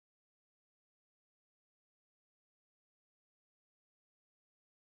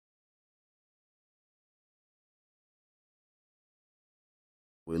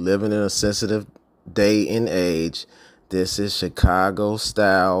We're living in a sensitive day and age. This is Chicago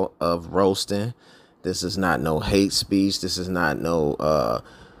style of roasting. This is not no hate speech. This is not no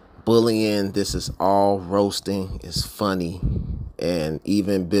bullying. This is all roasting. It's funny. And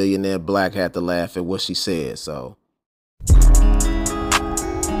even Billionaire Black had to laugh at what she said. So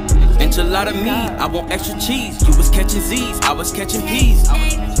enchilada meat, I want extra cheese. You was catching Z's, I was catching P's.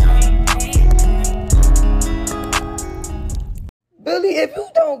 Billy, if you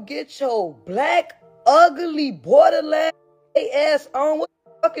don't get your black, ugly, borderline ass on, what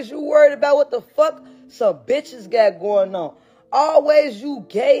the fuck is you worried about? What the fuck some bitches got going on? Always you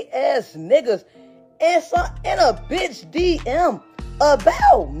gay ass niggas and a bitch DM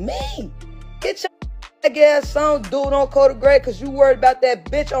about me. Get your ass on, dude, on Code of Gray, cause you worried about that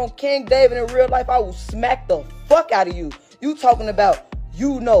bitch on King David in real life. I will smack the fuck out of you. You talking about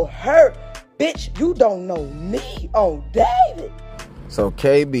you know her. Bitch, you don't know me on David. So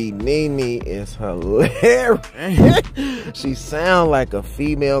KB NeNe is hilarious. She sound like a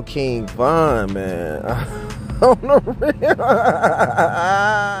female King Von, man. On the real.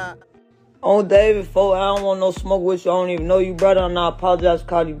 On David, folks, I don't want no smoke with you. I don't even know you, brother. And I apologize for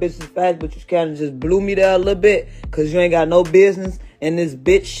calling you bitches fast, but you kind of just blew me there a little bit because you ain't got no business in this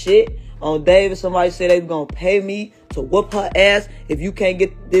bitch shit. On David, somebody said they was gonna pay me to whoop her ass if you can't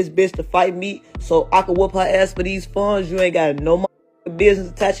get this bitch to fight me so I can whoop her ass for these funds. You ain't got no business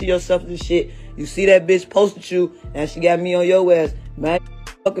attaching yourself to this shit. You see that bitch posted you and she got me on your ass. Man,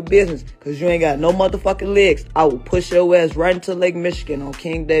 fucking business, cause you ain't got no motherfucking legs. I will push your ass right into Lake Michigan on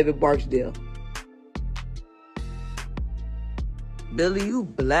King David Barksdale. Billy, you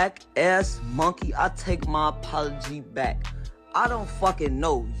black ass monkey, I take my apology back. I don't fucking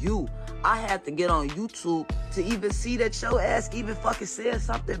know you. I had to get on YouTube to even see that your ass even fucking said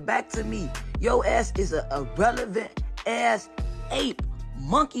something back to me. Your ass is a irrelevant ass ape,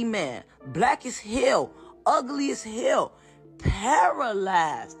 monkey man, black as hell, ugly as hell,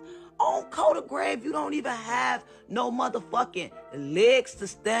 paralyzed. On Code of Grave, you don't even have no motherfucking legs to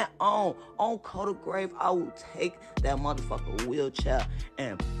stand on. On Code of Grave, I will take that motherfucker wheelchair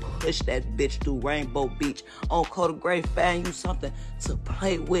and push that bitch through Rainbow Beach. On Code of Grave, find you something to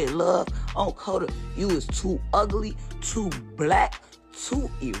play with, love. On Code of, you is too ugly, too black, too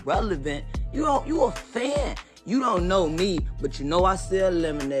irrelevant. You a fan. You don't know me, but you know I sell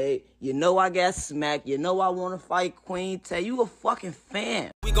lemonade. You know I got smacked. You know I want to fight Queen Tay. You a fucking fan.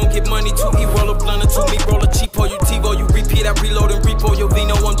 We gon' get money to eat, roll a blunt to me, roll a cheapo, you TiVo, you repeat, I reload and repo, your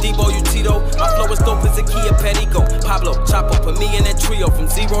Vino, I'm Debo, you Tito. My flow is dope as a Kia Perico, Pablo, Chapo, put me in that trio, from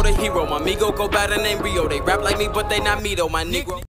zero to hero. My amigo go by the name Rio, they rap like me, but they not me though, my nigga.